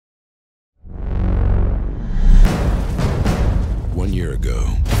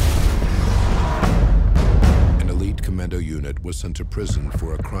ago, an elite commando unit was sent to prison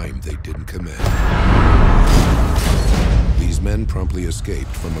for a crime they didn't commit. These men promptly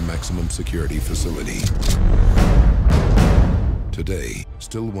escaped from a maximum security facility. Today,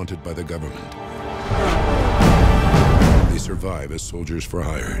 still wanted by the government, they survive as soldiers for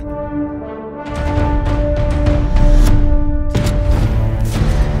hire.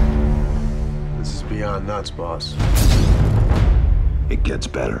 This is beyond nuts, boss. It gets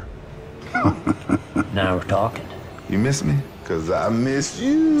better. Now we're talking. You miss me? 'Cause I miss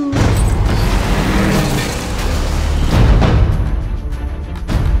you.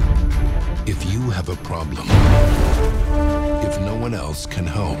 If you have a problem, if no one else can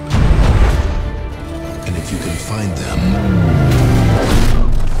help, and if you can find them,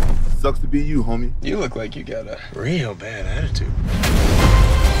 Sucks to be you, homie. You look like you got a real bad attitude.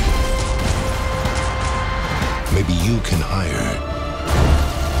 maybe you can hire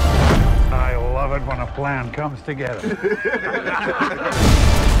I love it when a plan comes together.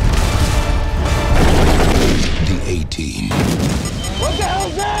 the A-Team. What the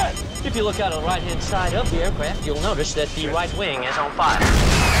hell's that? If you look out on the right-hand side of the aircraft, you'll notice that the right wing is on fire.